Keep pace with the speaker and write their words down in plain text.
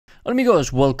Hola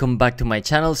amigos, welcome back to my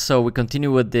channel. So we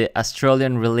continue with the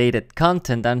Australian related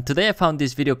content, and today I found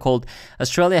this video called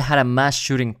Australia had a mass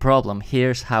shooting problem,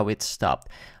 here's how it stopped.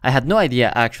 I had no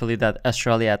idea actually that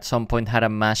Australia at some point had a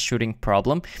mass shooting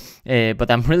problem, but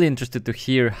I'm really interested to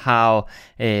hear how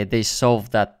they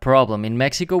solved that problem. In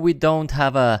Mexico we don't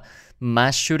have a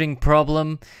mass shooting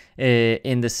problem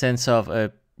in the sense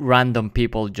of random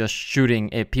people just shooting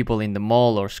people in the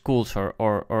mall or schools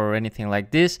or anything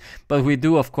like this, but we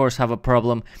do of course have a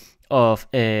problem of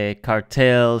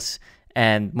cartels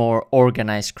and more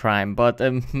organized crime. But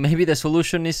maybe the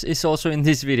solution is also in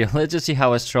this video. Let's just see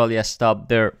how Australia stopped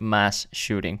their mass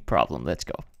shooting problem. Let's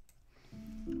go.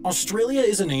 Australia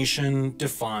is a nation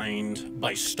defined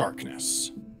by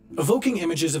starkness. Evoking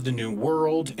images of the New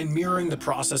World and mirroring the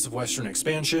process of Western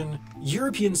expansion,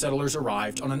 European settlers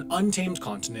arrived on an untamed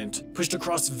continent, pushed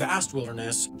across vast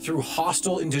wilderness through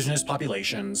hostile indigenous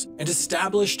populations, and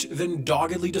established, then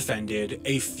doggedly defended,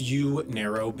 a few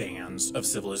narrow bands of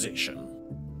civilization.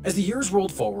 As the years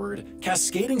rolled forward,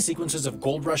 cascading sequences of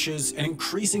gold rushes and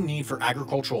increasing need for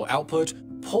agricultural output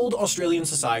pulled Australian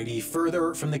society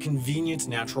further from the convenient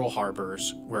natural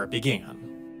harbors where it began.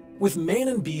 With man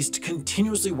and beast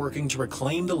continuously working to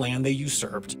reclaim the land they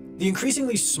usurped, the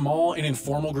increasingly small and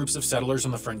informal groups of settlers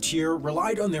on the frontier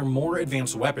relied on their more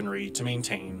advanced weaponry to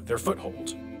maintain their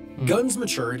foothold. Guns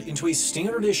matured into a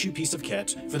standard-issue piece of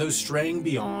kit for those straying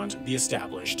beyond the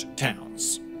established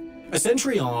towns. A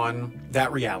century on,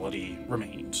 that reality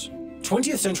remained.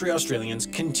 20th century Australians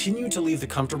continued to leave the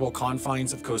comfortable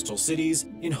confines of coastal cities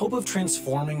in hope of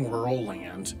transforming rural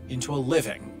land into a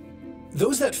living.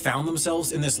 Those that found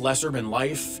themselves in this less urban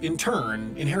life, in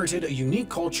turn, inherited a unique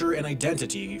culture and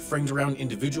identity framed around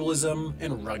individualism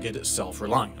and rugged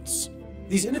self-reliance.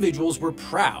 These individuals were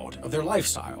proud of their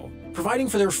lifestyle, providing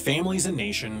for their families and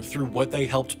nation through what they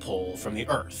helped pull from the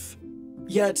earth.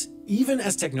 Yet, even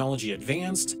as technology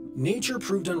advanced, nature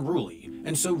proved unruly,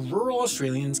 and so rural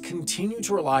Australians continued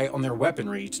to rely on their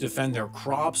weaponry to defend their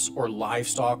crops or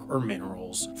livestock or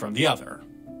minerals from the other.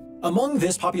 Among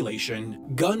this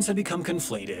population, guns had become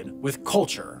conflated with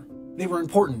culture. They were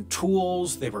important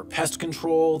tools, they were pest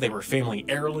control, they were family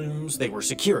heirlooms, they were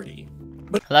security.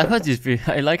 But I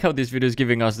like how this video is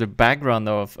giving us the background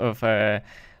of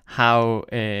how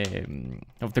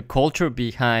of the culture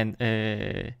behind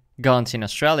guns in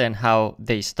Australia and how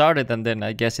they started, and then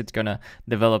I guess it's gonna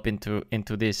develop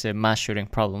into this mass shooting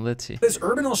problem. Let's see. As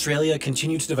urban Australia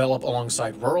continued to develop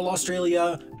alongside rural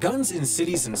Australia, guns in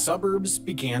cities and suburbs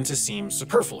began to seem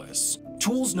superfluous.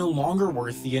 Tools no longer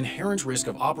worth the inherent risk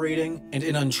of operating, and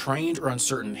in untrained or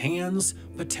uncertain hands,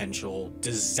 potential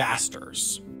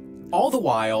disasters. All the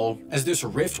while, as this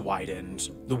rift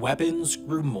widened, the weapons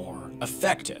grew more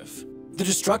effective. The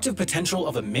destructive potential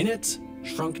of a minute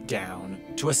shrunk down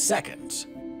to a second.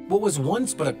 What was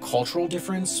once but a cultural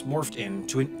difference morphed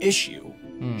into an issue.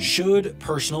 Should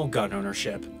personal gun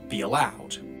ownership be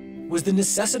allowed? Was the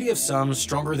necessity of some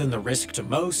stronger than the risk to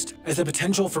most, as the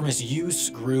potential for misuse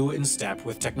grew in step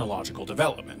with technological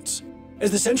development?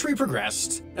 As the century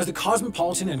progressed, as the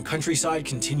cosmopolitan and countryside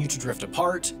continued to drift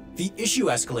apart, the issue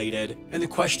escalated, and the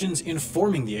questions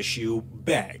informing the issue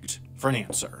begged for an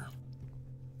answer.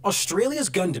 Australia's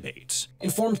gun debate,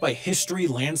 informed by history,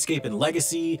 landscape, and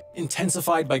legacy,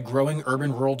 intensified by growing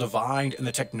urban-rural divide and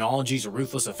the technology's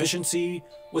ruthless efficiency,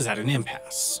 was at an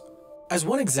impasse. As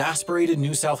one exasperated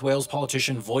New South Wales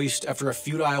politician voiced after a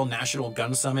futile national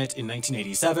gun summit in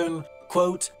 1987,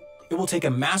 quote, "It will take a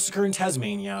massacre in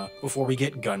Tasmania before we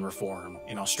get gun reform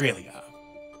in Australia."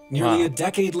 Nearly a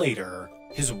decade later,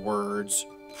 his words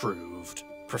proved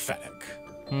prophetic.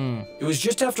 It was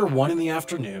just after 1 in the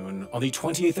afternoon on the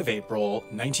 28th of April,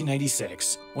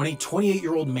 1996, when a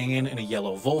 28-year-old man in a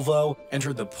yellow Volvo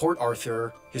entered the Port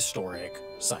Arthur historic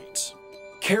site.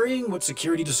 Carrying what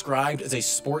security described as a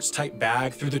sports-type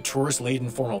bag through the tourist-laden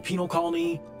formal penal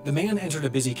colony, the man entered a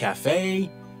busy cafe,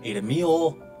 ate a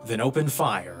meal, then opened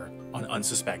fire on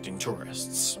unsuspecting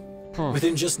tourists.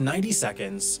 Within just 90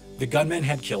 seconds, the gunman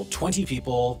had killed 20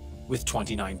 people with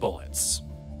 29 bullets.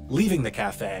 Leaving the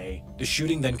cafe, the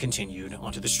shooting then continued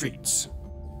onto the streets.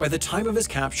 By the time of his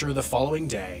capture the following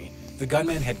day, the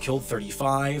gunman had killed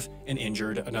 35 and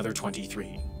injured another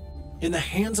 23. In the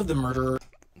hands of the murderer,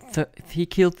 He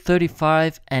killed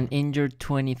 35 and injured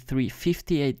 23,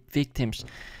 58 victims.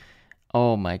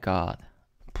 Oh my god.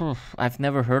 I've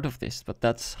never heard of this, but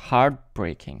that's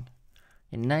heartbreaking.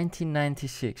 In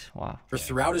 1996, wow.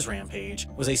 throughout his rampage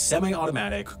was a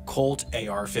semi-automatic Colt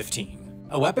AR-15.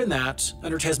 A weapon that,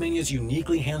 under Tasmania's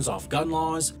uniquely hands-off gun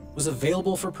laws, was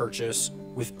available for purchase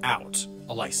without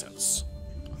a license.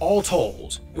 All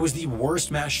told, it was the worst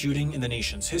mass shooting in the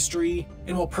nation's history,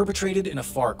 and while perpetrated in a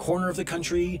far corner of the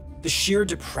country, the sheer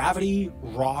depravity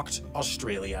rocked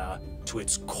Australia to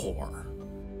its core.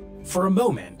 For a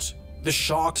moment, the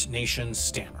shocked nation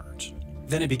stammered.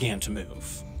 Then it began to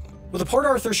move. While the Port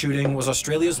Arthur shooting was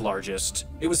Australia's largest,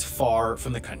 it was far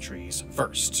from the country's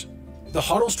first. The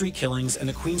Hoddle Street killings and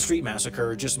the Queen Street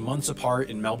massacre, just months apart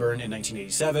in Melbourne in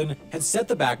 1987, had set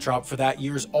the backdrop for that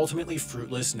year's ultimately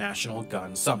fruitless National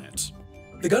Gun Summit.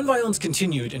 The gun violence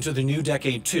continued into the new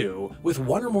decade too, with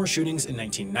one or more shootings in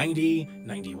 1990,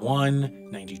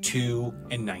 91, 92,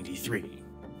 and 93.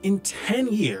 In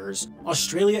 10 years,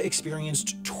 Australia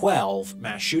experienced 12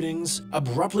 mass shootings,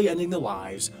 abruptly ending the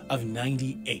lives of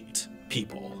 98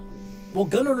 people. While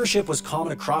gun ownership was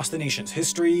common across the nation's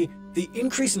history, the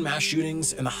increase in mass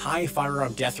shootings and the high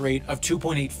firearm death rate of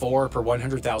 2.84 per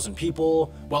 100,000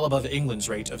 people, well above England's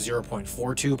rate of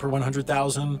 0.42 per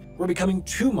 100,000, were becoming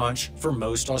too much for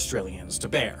most Australians to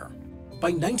bear. By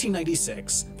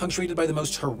 1996, punctuated by the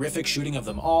most horrific shooting of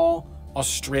them all,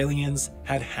 Australians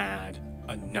had had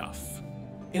enough.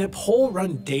 In a poll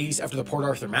run days after the Port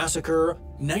Arthur massacre,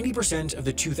 90% of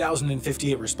the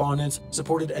 2,058 respondents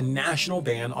supported a national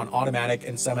ban on automatic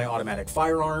and semi-automatic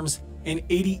firearms, and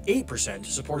 88%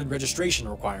 supported registration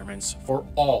requirements for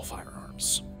all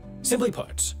firearms. Simply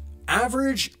put,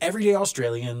 average, everyday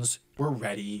Australians were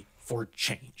ready for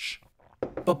change.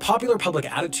 But popular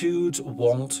public attitudes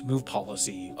won't move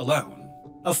policy alone.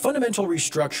 A fundamental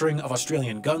restructuring of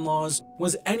Australian gun laws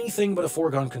was anything but a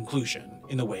foregone conclusion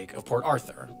in the wake of Port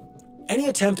Arthur. Any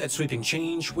attempt at sweeping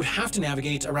change would have to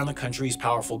navigate around the country's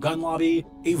powerful gun lobby,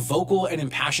 a vocal and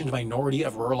impassioned minority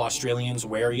of rural Australians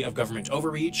wary of government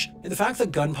overreach, and the fact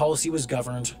that gun policy was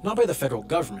governed not by the federal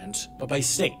government, but by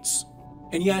states.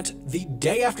 And yet, the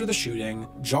day after the shooting,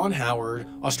 John Howard,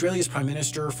 Australia's Prime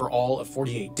Minister for all of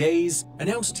 48 days,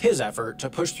 announced his effort to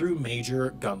push through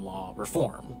major gun law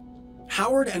reform.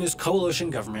 Howard and his coalition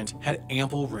government had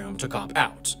ample room to cop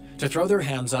out, to throw their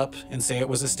hands up and say it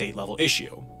was a state-level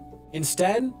issue.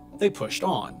 Instead, they pushed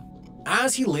on.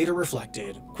 As he later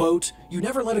reflected, quote, "You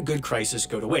never let a good crisis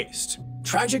go to waste.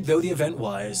 Tragic though the event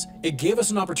was, it gave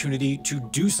us an opportunity to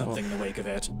do something in the wake of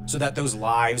it, so that those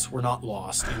lives were not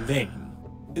lost in vain."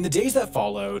 In the days that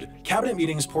followed, cabinet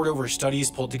meetings poured over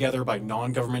studies pulled together by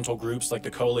non-governmental groups like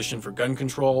the Coalition for Gun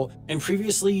Control, and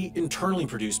previously internally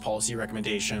produced policy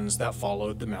recommendations that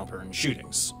followed the Melbourne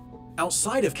shootings.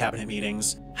 Outside of cabinet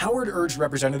meetings, Howard urged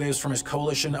representatives from his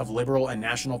coalition of Liberal and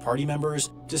National Party members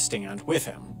to stand with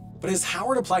him. But as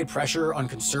Howard applied pressure on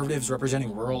conservatives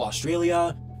representing rural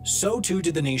Australia, so too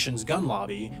did the nation's gun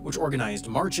lobby, which organized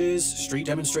marches, street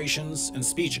demonstrations, and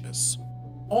speeches.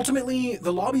 Ultimately,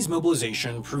 the lobby's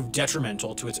mobilization proved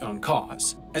detrimental to its own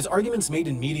cause, as arguments made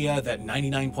in media that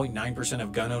 99.9%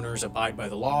 of gun owners abide by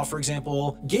the law, for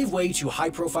example, gave way to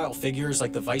high-profile figures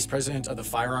like the vice president of the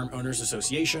Firearm Owners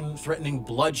Association threatening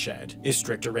bloodshed if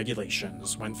stricter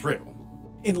regulations went through.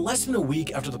 In less than a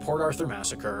week after the Port Arthur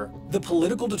massacre, the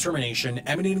political determination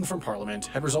emanating from Parliament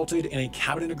had resulted in a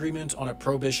cabinet agreement on a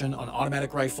prohibition on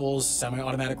automatic rifles,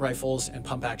 semi-automatic rifles, and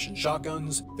pump-action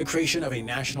shotguns, the creation of a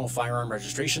national firearm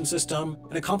registration system,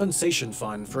 and a compensation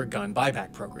fund for a gun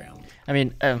buyback program. I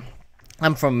mean,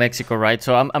 I'm from Mexico, right?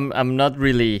 So I'm not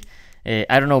really,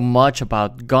 I don't know much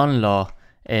about gun law.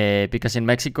 Because in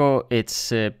Mexico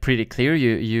it's pretty clear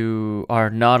you are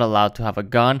not allowed to have a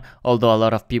gun, although a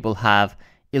lot of people have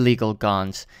illegal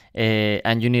guns,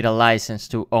 and you need a license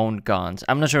to own guns.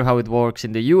 I'm not sure how it works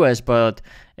in the US, but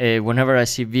whenever I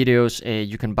see videos,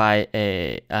 you can buy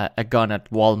a gun at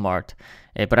Walmart,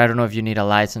 but I don't know if you need a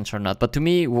license or not. But to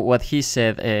me, what he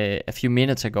said a few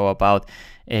minutes ago about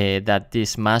that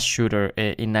this mass shooter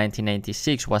in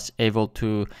 1996 was able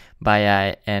to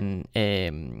buy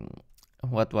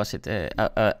what was it,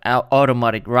 a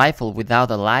automatic rifle without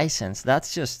a license,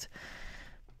 that's just,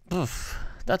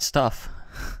 that's tough.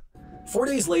 4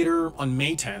 days later, on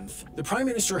May 10th, the Prime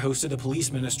Minister hosted the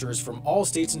police ministers from all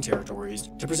states and territories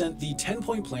to present the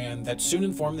 10-point plan that soon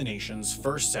informed the nation's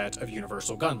first set of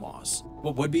universal gun laws,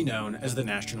 what would be known as the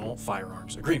National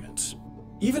Firearms Agreement.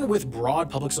 Even with broad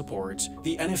public support,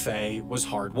 the NFA was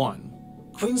hard-won.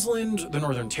 Queensland, the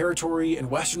Northern Territory,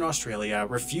 and Western Australia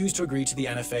refused to agree to the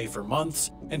NFA for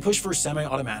months and pushed for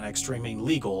semi-automatics to remain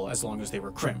legal as long as they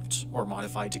were crimped, or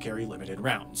modified to carry limited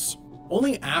rounds.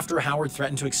 Only after Howard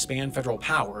threatened to expand federal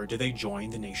power did they join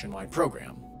the nationwide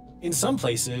program. In some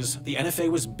places, the NFA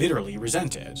was bitterly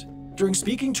resented. During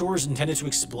speaking tours intended to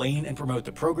explain and promote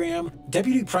the program,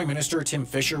 Deputy Prime Minister Tim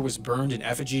Fischer was burned in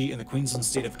effigy in the Queensland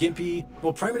state of Gympie,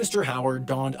 while Prime Minister Howard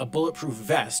donned a bulletproof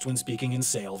vest when speaking in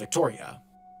Sale, Victoria.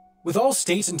 With all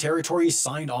states and territories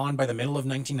signed on by the middle of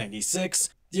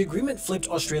 1996, the agreement flipped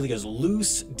Australia's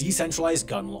loose, decentralized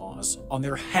gun laws on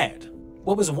their head.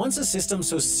 What was once a system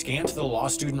so scant that a law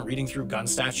student reading through gun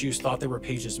statutes thought there were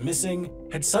pages missing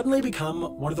had suddenly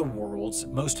become one of the world's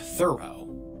most thorough.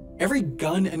 Every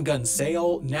gun and gun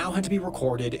sale now had to be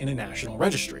recorded in a national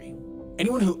registry.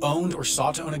 Anyone who owned or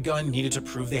sought to own a gun needed to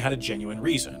prove they had a genuine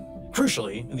reason.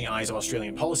 Crucially, in the eyes of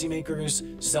Australian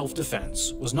policymakers,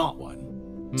 self-defense was not one.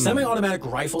 Semi-automatic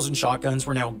rifles and shotguns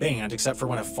were now banned except for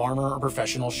when a farmer or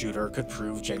professional shooter could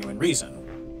prove genuine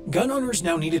reason. Gun owners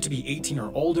now needed to be 18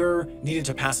 or older, needed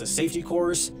to pass a safety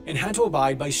course, and had to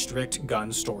abide by strict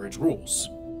gun storage rules.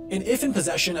 And if in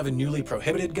possession of a newly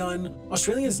prohibited gun,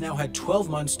 Australians now had 12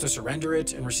 months to surrender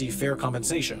it and receive fair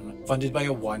compensation, funded by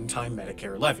a one-time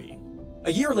Medicare levy.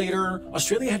 A year later,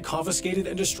 Australia had confiscated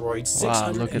and destroyed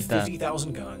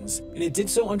 650,000 guns, and it did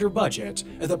so under budget,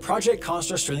 as the project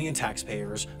cost Australian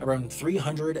taxpayers around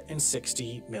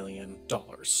 $360 million.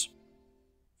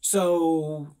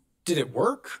 So, did it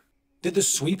work? Did the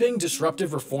sweeping,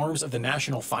 disruptive reforms of the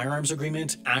National Firearms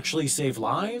Agreement actually save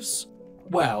lives?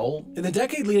 Well, in the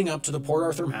decade leading up to the Port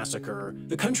Arthur massacre,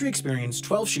 the country experienced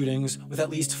 12 shootings with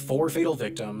at least 4 fatal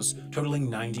victims, totaling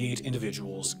 98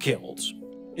 individuals killed.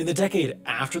 In the decade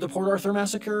after the Port Arthur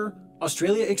massacre,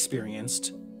 Australia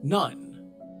experienced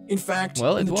none. In fact,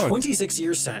 in the 26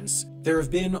 years since, there have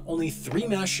been only 3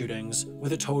 mass shootings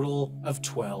with a total of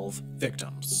 12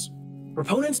 victims.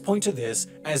 Proponents point to this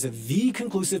as the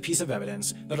conclusive piece of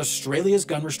evidence that Australia's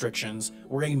gun restrictions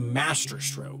were a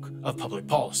masterstroke of public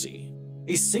policy,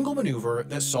 a single maneuver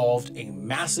that solved a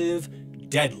massive,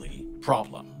 deadly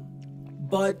problem.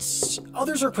 But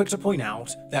others are quick to point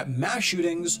out that mass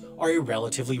shootings are a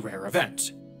relatively rare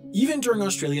event. Even during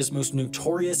Australia's most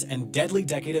notorious and deadly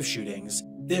decade of shootings,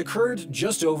 they occurred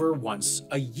just over once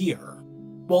a year.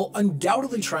 While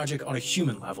undoubtedly tragic on a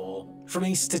human level, from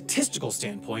a statistical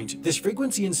standpoint, this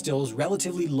frequency instills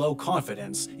relatively low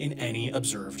confidence in any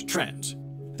observed trend.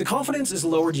 The confidence is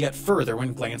lowered yet further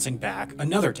when glancing back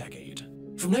another decade.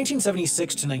 From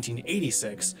 1976 to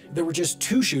 1986, there were just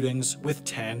 2 shootings with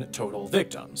 10 total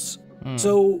victims.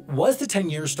 So was the 10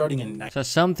 years starting in... So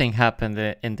something happened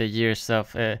in the years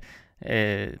of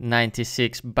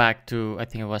 96 back to, I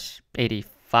think it was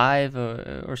 85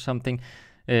 or something.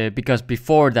 Because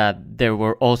before that, there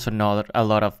were also not a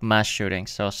lot of mass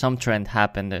shootings. So some trend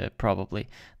happened probably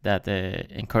that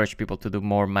encouraged people to do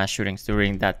more mass shootings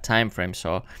during that time frame.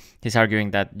 So he's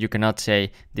arguing that you cannot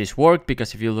say this worked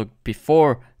because if you look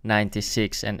before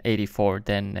 96 and 84,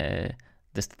 then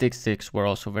the statistics were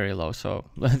also very low. So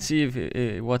let's see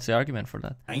if what's the argument for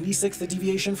that. 96 the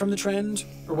deviation from the trend,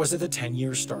 or was it the 10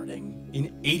 years starting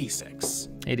in 86?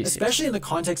 86. Especially in the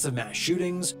context of mass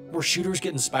shootings, where shooters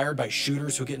get inspired by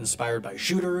shooters who get inspired by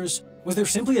shooters, was there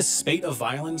simply a spate of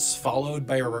violence followed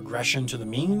by a regression to the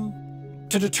mean?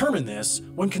 To determine this,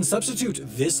 one can substitute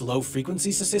this low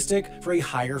frequency statistic for a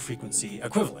higher frequency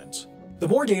equivalent. The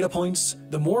more data points,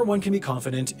 the more one can be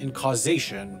confident in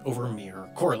causation over mere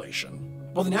correlation.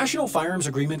 While the National Firearms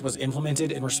Agreement was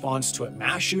implemented in response to a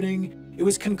mass shooting, it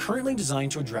was concurrently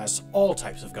designed to address all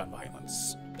types of gun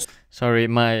violence. Sorry,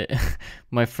 my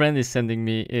friend is sending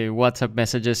me WhatsApp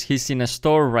messages. He's in a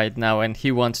store right now and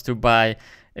he wants to buy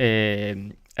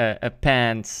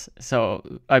pants.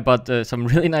 So I bought some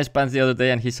really nice pants the other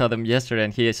day and he saw them yesterday,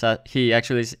 and he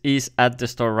actually is at the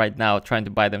store right now trying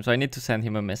to buy them. So I need to send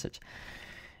him a message.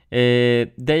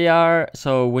 They are,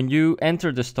 so when you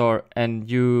enter the store and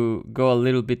you go a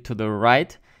little bit to the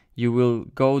right, you will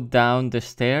go down the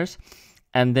stairs,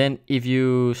 and then if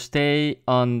you stay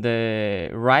on the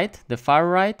right, the far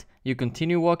right, you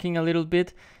continue walking a little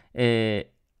bit, there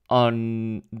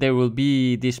will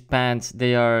be these pants.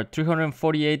 They are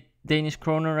 348 Danish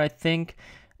kroner, I think,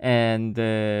 and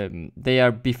they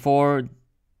are before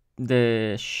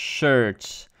the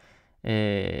shirts,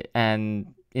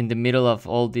 and in the middle of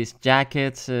all these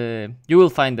jackets. You will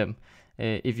find them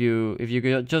if you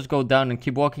just go down and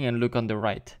keep walking and look on the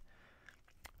right.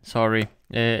 Sorry,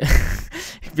 I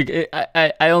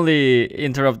only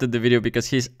interrupted the video because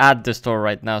he's at the store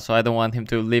right now, so I don't want him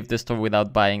to leave the store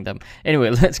without buying them. Anyway,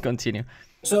 let's continue.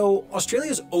 So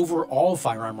Australia's overall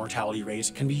firearm mortality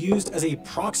rate can be used as a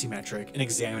proxy metric in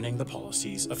examining the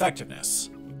policy's effectiveness.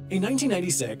 In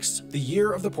 1996, the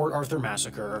year of the Port Arthur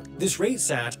massacre, this rate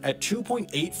sat at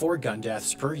 2.84 gun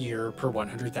deaths per year per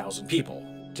 100,000 people.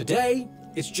 Today,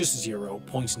 it's just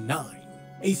 0.9.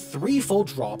 A threefold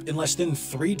drop in less than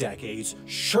 3 decades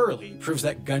surely proves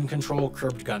that gun control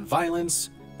curbed gun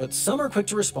violence, but some are quick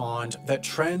to respond that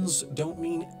trends don't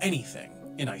mean anything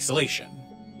in isolation.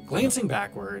 Glancing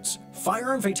backwards,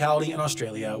 firearm fatality in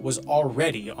Australia was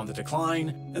already on the decline,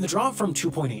 and the drop from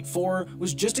 2.84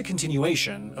 was just a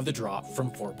continuation of the drop from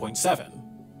 4.7.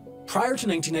 Prior to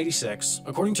 1996,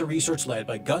 according to research led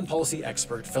by gun policy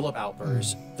expert Philip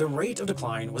Alpers, the rate of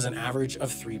decline was an average of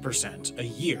 3% a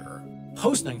year.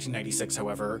 Post-1996,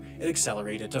 however, it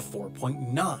accelerated to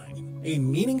 4.9, a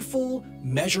meaningful,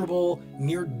 measurable,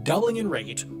 near doubling in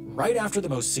rate right after the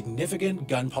most significant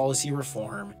gun policy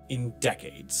reform in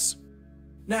decades.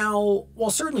 Now, while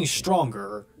certainly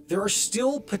stronger, there are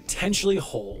still potentially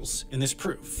holes in this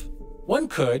proof. One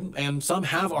could, and some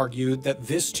have argued, that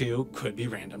this too could be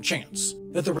random chance.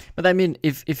 But I mean,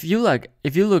 if you look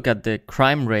at the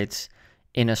crime rates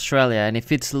in Australia, and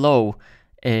if it's low,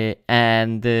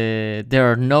 and there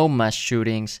are no mass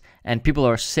shootings and people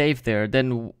are safe there,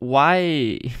 then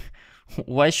why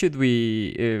should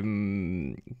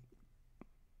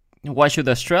why should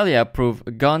Australia approve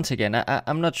guns again?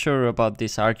 I'm not sure about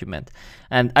this argument,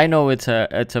 and I know it's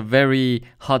a very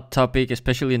hot topic,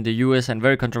 especially in the US, and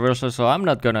very controversial. So I'm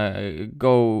not gonna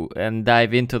go and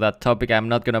dive into that topic. I'm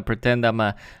not gonna pretend I'm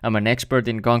an expert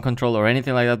in gun control or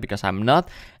anything like that, because I'm not.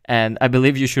 And I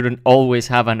believe you shouldn't always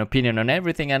have an opinion on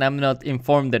everything, and I'm not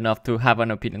informed enough to have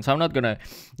an opinion. So I'm not gonna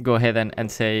go ahead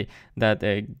and say that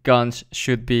guns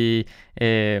should be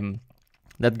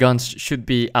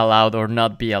allowed or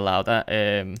not be allowed.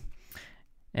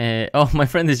 Oh, my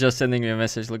friend is just sending me a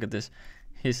message. Look at this.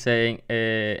 He's saying,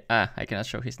 I cannot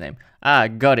show his name.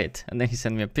 Got it. And then he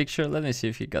sent me a picture. Let me see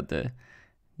if he got the...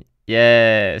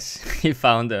 Yes, he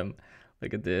found them.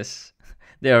 Look at this.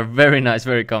 They are very nice,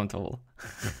 very comfortable.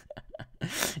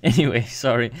 Anyway,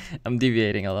 sorry, I'm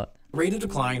deviating a lot. Rate of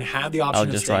decline had the option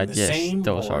of staying the same,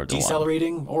 or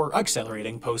decelerating, or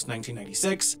accelerating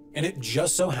post-1996, and it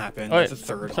just so happened that the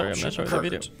third option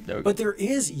occurred. But there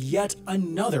is yet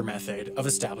another method of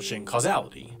establishing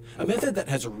causality, a method that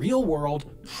has real-world,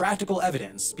 practical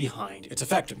evidence behind its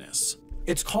effectiveness.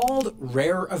 It's called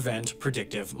rare event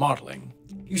predictive modeling.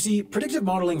 You see, predictive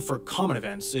modeling for common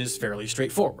events is fairly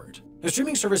straightforward. A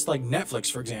streaming service like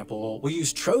Netflix, for example, will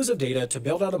use troves of data to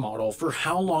build out a model for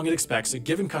how long it expects a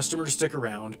given customer to stick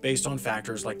around based on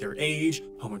factors like their age,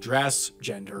 home address,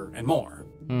 gender, and more.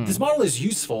 This model is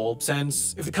useful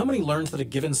since if the company learns that a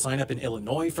given sign-up in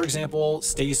Illinois, for example,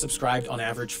 stays subscribed on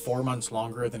average 4 months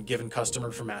longer than a given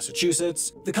customer from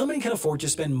Massachusetts, the company can afford to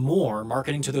spend more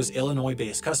marketing to those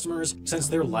Illinois-based customers since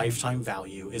their lifetime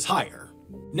value is higher.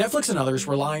 Netflix and others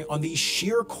rely on the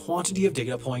sheer quantity of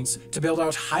data points to build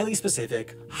out highly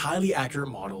specific, highly accurate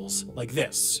models like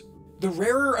this. The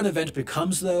rarer an event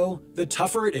becomes, though, the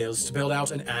tougher it is to build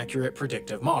out an accurate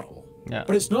predictive model. Yeah.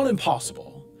 But it's not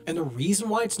impossible. And the reason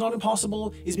why it's not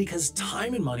impossible is because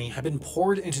time and money have been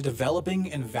poured into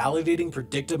developing and validating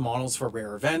predictive models for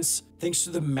rare events, thanks to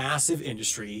the massive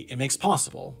industry it makes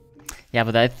possible. Yeah,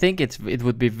 but I think it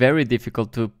would be very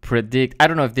difficult to predict. I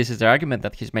don't know if this is the argument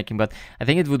that he's making, but I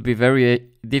think it would be very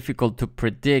difficult to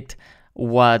predict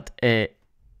what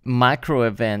macro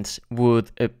events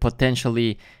would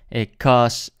potentially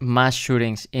cause mass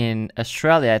shootings in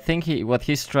Australia. I think what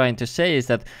he's trying to say is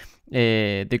that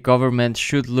the government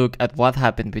should look at what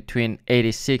happened between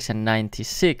 86 and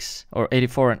 96, or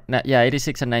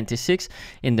 86 and 96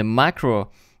 in the macro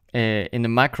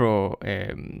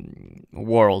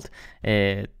world,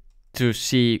 to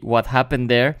see what happened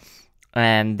there,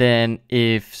 and then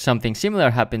if something similar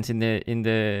happens in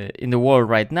the world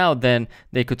right now, then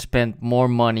they could spend more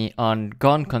money on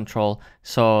gun control,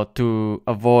 so to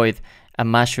avoid a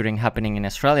mass shooting happening in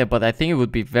Australia. But I think it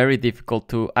would be very difficult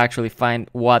to actually find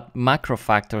what macro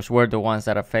factors were the ones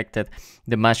that affected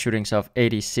the mass shootings of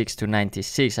 86 to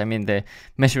 96. I mean,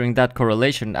 measuring that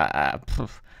correlation, I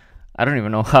don't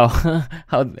even know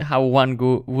how one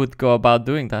would go about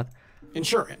doing that.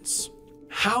 Insurance.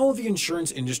 How the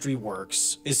insurance industry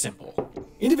works is simple.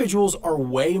 Individuals are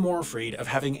way more afraid of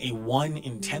having a 1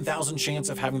 in 10,000 chance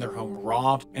of having their home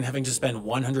robbed and having to spend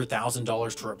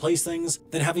 $100,000 to replace things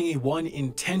than having a 1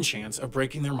 in 10 chance of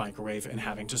breaking their microwave and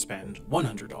having to spend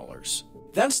 $100.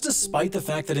 That's despite the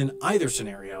fact that in either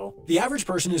scenario, the average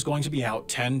person is going to be out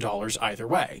 $10 either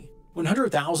way.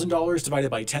 $100,000 divided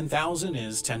by 10,000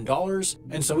 is $10,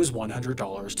 and so is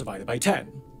 $100 divided by 10.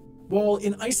 While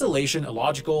in isolation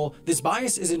illogical, this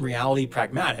bias is in reality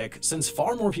pragmatic, since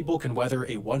far more people can weather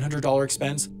a $100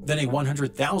 expense than a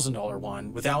 $100,000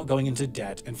 one without going into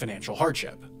debt and financial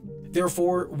hardship.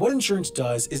 Therefore, what insurance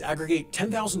does is aggregate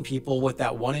 10,000 people with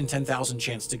that 1 in 10,000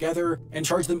 chance together and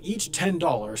charge them each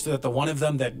 $10 so that the one of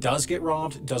them that does get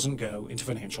robbed doesn't go into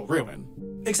financial ruin.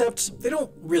 Except they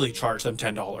don't really charge them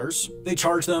 $10. They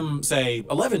charge them, say,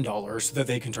 $11 so that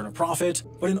they can turn a profit,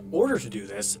 but in order to do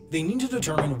this, they need to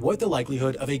determine what the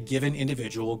likelihood of a given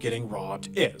individual getting robbed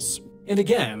is. And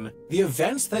again, the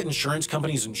events that insurance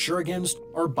companies insure against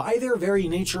are by their very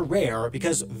nature rare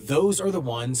because those are the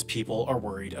ones people are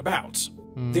worried about.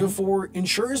 Therefore,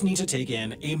 insurers need to take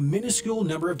in a minuscule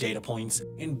number of data points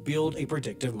and build a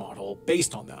predictive model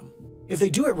based on them. If they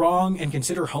do it wrong and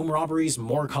consider home robberies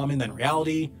more common than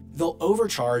reality, they'll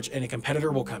overcharge and a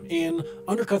competitor will come in,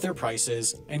 undercut their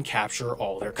prices, and capture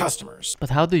all their customers. But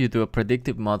how do you do a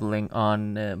predictive modeling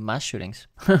on mass shootings?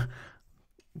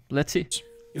 Let's see.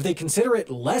 If they consider it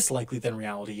less likely than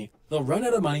reality, they'll run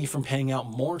out of money from paying out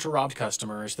more to robbed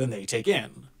customers than they take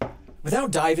in.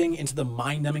 Without diving into the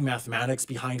mind-numbing mathematics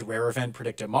behind rare event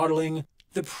predictive modeling,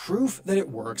 the proof that it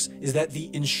works is that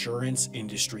the insurance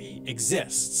industry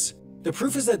exists. The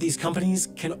proof is that these companies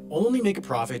can only make a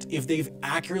profit if they've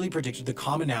accurately predicted the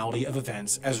commonality of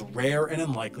events as rare and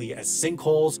unlikely as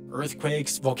sinkholes,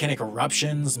 earthquakes, volcanic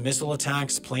eruptions, missile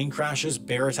attacks, plane crashes,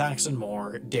 bear attacks, and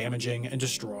more, damaging and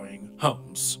destroying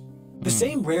homes. The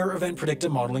same rare event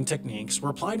predictive modeling techniques were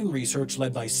applied in research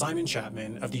led by Simon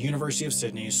Chapman of the University of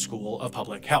Sydney's School of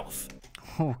Public Health.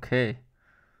 Okay.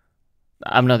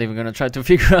 I'm not even gonna try to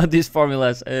figure out these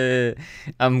formulas.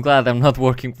 I'm glad I'm not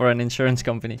working for an insurance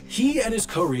company. He and his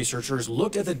co-researchers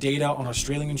looked at the data on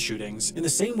Australian shootings in the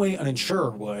same way an insurer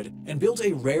would and built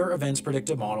a rare events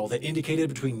predictive model that indicated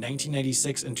between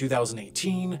 1996 and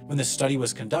 2018, when the study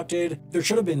was conducted, there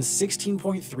should have been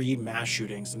 16.3 mass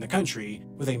shootings in the country,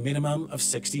 with a minimum of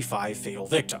 65 fatal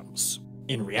victims.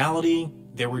 In reality,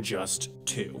 there were just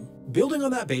 2. Building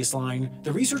on that baseline,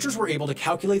 the researchers were able to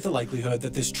calculate the likelihood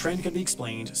that this trend could be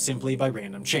explained simply by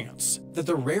random chance, that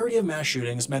the rarity of mass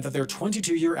shootings meant that their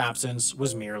 22-year absence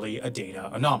was merely a data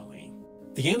anomaly.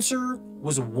 The answer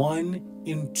was 1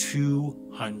 in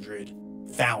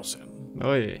 200,000.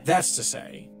 Oy. That's to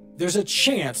say, there's a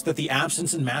chance that the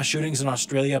absence in mass shootings in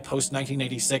Australia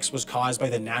post-1986 was caused by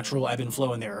the natural ebb and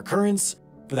flow in their occurrence,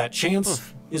 but that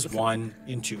chance is 1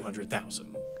 in 200,000.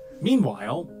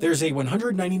 Meanwhile, there's a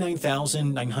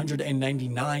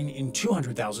 199,999 in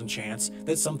 200,000 chance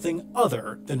that something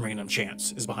other than random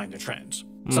chance is behind the trend.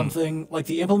 Something like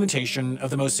the implementation of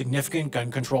the most significant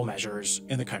gun control measures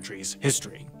in the country's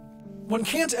history. One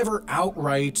can't ever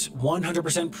outright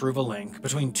 100% prove a link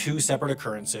between 2 separate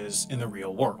occurrences in the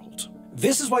real world.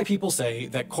 This is why people say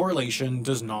that correlation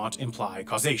does not imply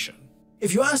causation.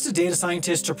 If you asked a data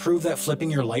scientist to prove that flipping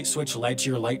your light switch led to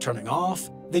your light turning off,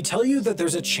 they tell you that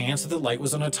there's a chance that the light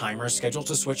was on a timer scheduled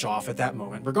to switch off at that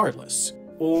moment regardless.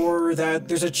 Or that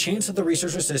there's a chance that the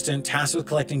research assistant tasked with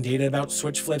collecting data about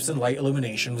switch flips and light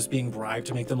illumination was being bribed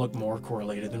to make them look more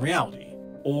correlated than reality.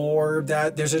 Or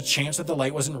that there's a chance that the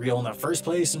light wasn't real in the first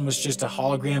place and was just a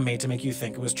hologram made to make you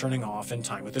think it was turning off in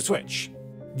time with the switch.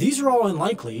 These are all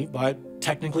unlikely, but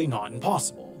technically not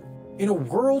impossible. In a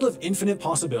world of infinite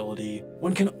possibility,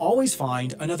 one can always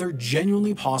find another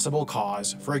genuinely possible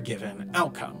cause for a given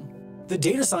outcome. The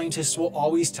data scientists will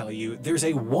always tell you there's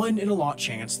a 1 in a lot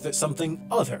chance that something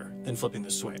other than flipping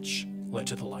the switch led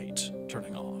to the light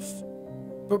turning off.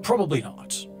 But probably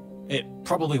not. It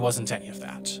probably wasn't any of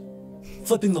that.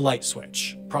 Flipping the light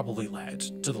switch probably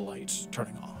led to the light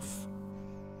turning off.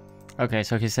 Okay,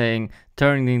 so he's saying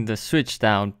turning the switch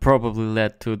down probably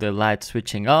led to the light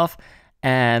switching off,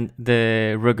 and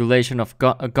the regulation of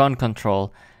gun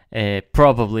control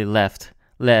probably led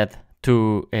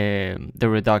to the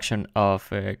reduction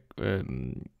of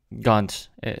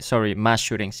mass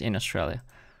shootings in Australia.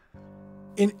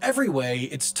 In every way,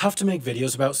 it's tough to make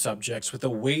videos about subjects with the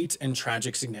weight and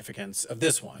tragic significance of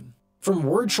this one. From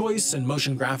word choice and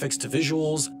motion graphics to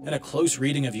visuals, and a close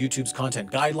reading of YouTube's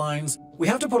content guidelines, we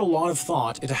have to put a lot of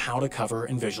thought into how to cover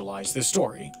and visualize this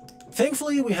story.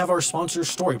 Thankfully, we have our sponsor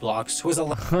Storyblocks, who is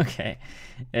a Okay,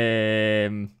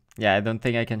 yeah, I don't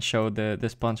think I can show the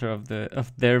sponsor of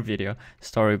their video,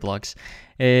 Storyblocks.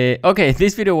 Okay,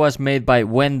 this video was made by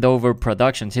Wendover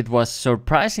Productions. It was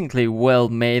surprisingly well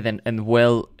made and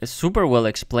super well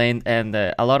explained, and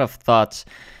a lot of thoughts,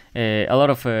 a lot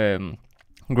of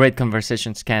great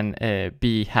conversations can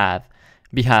be have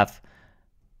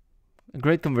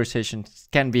great conversations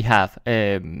can be had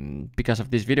because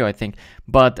of this video, I think.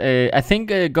 But I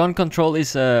think gun control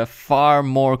is a far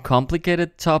more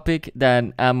complicated topic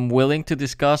than I'm willing to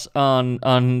discuss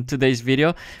on today's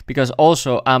video, because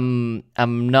also I'm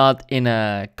not in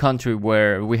a country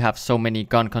where we have so many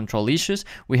gun control issues.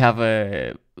 We have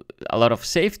a lot of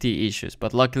safety issues,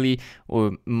 but luckily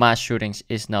mass shootings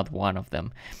is not one of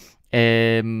them.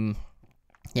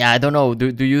 Yeah, I don't know.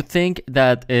 Do you think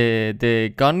that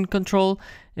the gun control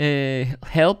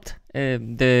helped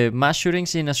the mass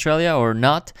shootings in Australia or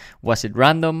not? Was it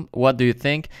random? What do you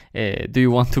think? Do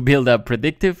you want to build a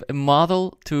predictive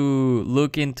model to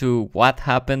look into what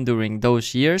happened during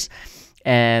those years?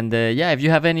 And yeah, if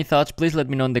you have any thoughts, please let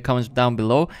me know in the comments down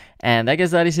below. And I guess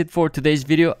that is it for today's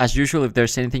video. As usual, if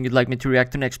there's anything you'd like me to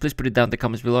react to next, please put it down in the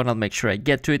comments below and I'll make sure I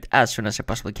get to it as soon as I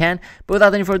possibly can. But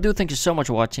without any further ado, thank you so much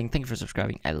for watching. Thank you for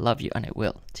subscribing. I love you and I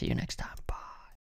will see you next time.